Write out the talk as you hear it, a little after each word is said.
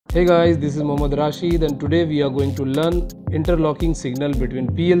Hey guys, this is Mohammad Rashid and today we are going to learn interlocking signal between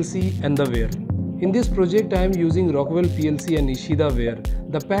PLC and the wear. In this project I am using Rockwell PLC and Ishida wear.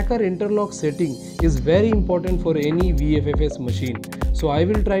 The Packer Interlock Setting is very important for any VFFS machine. So I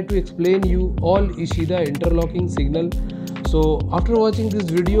will try to explain you all Ishida interlocking signal. So after watching this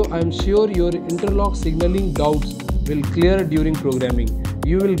video I am sure your interlock signaling doubts will clear during programming.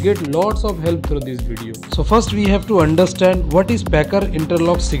 You will get lots of help through this video. So first we have to understand what is Packer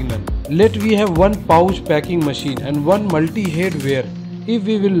Interlock Signal. Let we have one pouch packing machine and one multi-head wear. If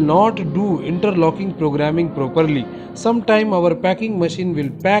we will not do interlocking programming properly, sometime our packing machine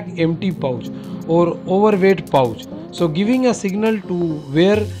will pack empty pouch or overweight pouch. So giving a signal to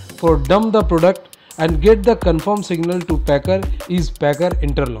wear for dump the product and get the confirm signal to Packer is Packer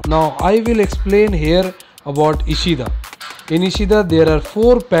Interlock. Now I will explain here about Ishida. In Ishida there are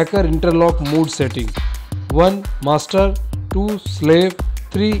 4 Packer Interlock mode settings. 1 master, 2 slave,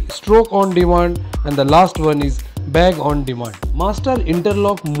 3 stroke on demand and the last one is bag on demand. Master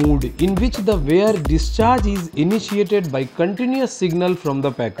interlock mode in which the wear discharge is initiated by continuous signal from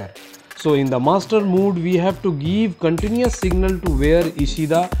the packer. So in the master mode we have to give continuous signal to wear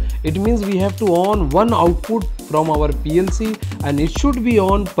Ishida. It means we have to on one output from our PLC and it should be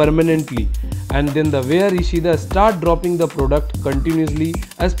on permanently, and then the wear Ishida start dropping the product continuously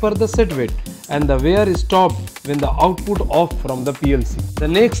as per the set weight, and the wear is stopped when the output off from the PLC. The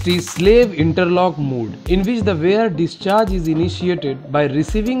next is slave interlock mode in which the wear discharge is initiated by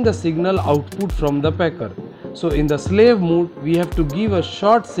receiving the signal output from the packer. So in the slave mode we have to give a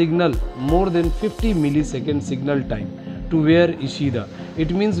short signal more than 50 millisecond signal time to wear Ishida.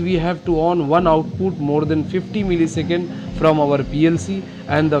 It means we have to on one output more than 50 millisecond from our PLC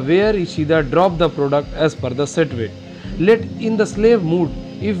and the wear Ishida drop the product as per the set weight. Let in the slave mode,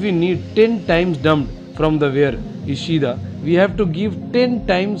 if we need 10 times dumped from the wear Ishida, we have to give 10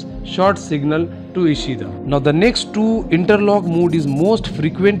 times short signal to Ishida. Now the next 2 interlock mode is most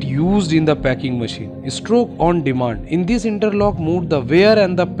frequent used in the packing machine. Stroke on demand. In this interlock mode the wear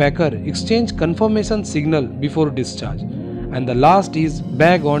and the packer exchange confirmation signal before discharge. And the last is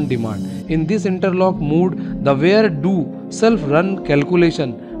bag on demand. In this interlock mode the wear do self-run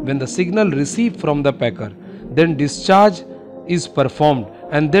calculation when the signal received from the packer. Then discharge is performed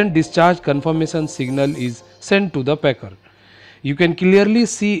and then discharge confirmation signal is sent to the packer. You can clearly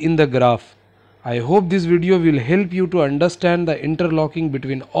see in the graph. I hope this video will help you to understand the interlocking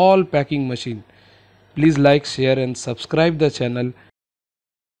between all packing machine. Please like, share and subscribe the channel